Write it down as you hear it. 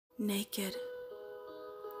naked.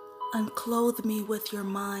 Unclothe me with your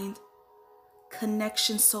mind.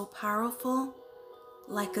 Connection so powerful,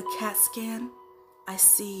 like a CAT scan, I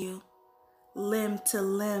see you. Limb to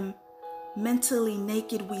limb, mentally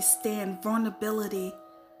naked we stand. Vulnerability,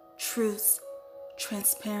 truths,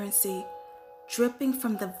 transparency, dripping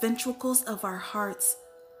from the ventricles of our hearts.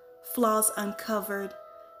 Flaws uncovered,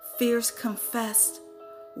 fears confessed,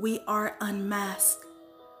 we are unmasked.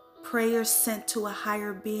 Prayers sent to a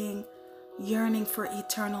higher being, yearning for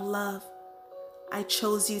eternal love. I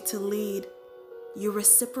chose you to lead. You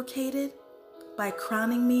reciprocated by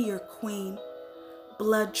crowning me your queen.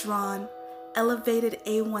 Blood drawn, elevated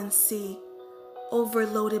A1C,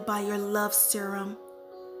 overloaded by your love serum.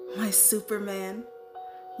 My Superman,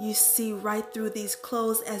 you see right through these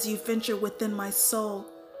clothes as you venture within my soul.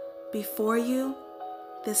 Before you,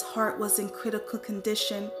 this heart was in critical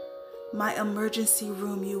condition. My emergency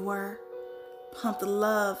room you were. Pumped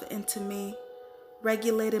love into me,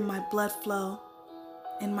 regulated my blood flow.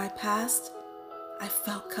 In my past, I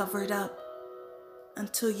felt covered up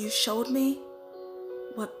until you showed me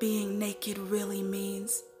what being naked really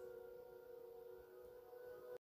means.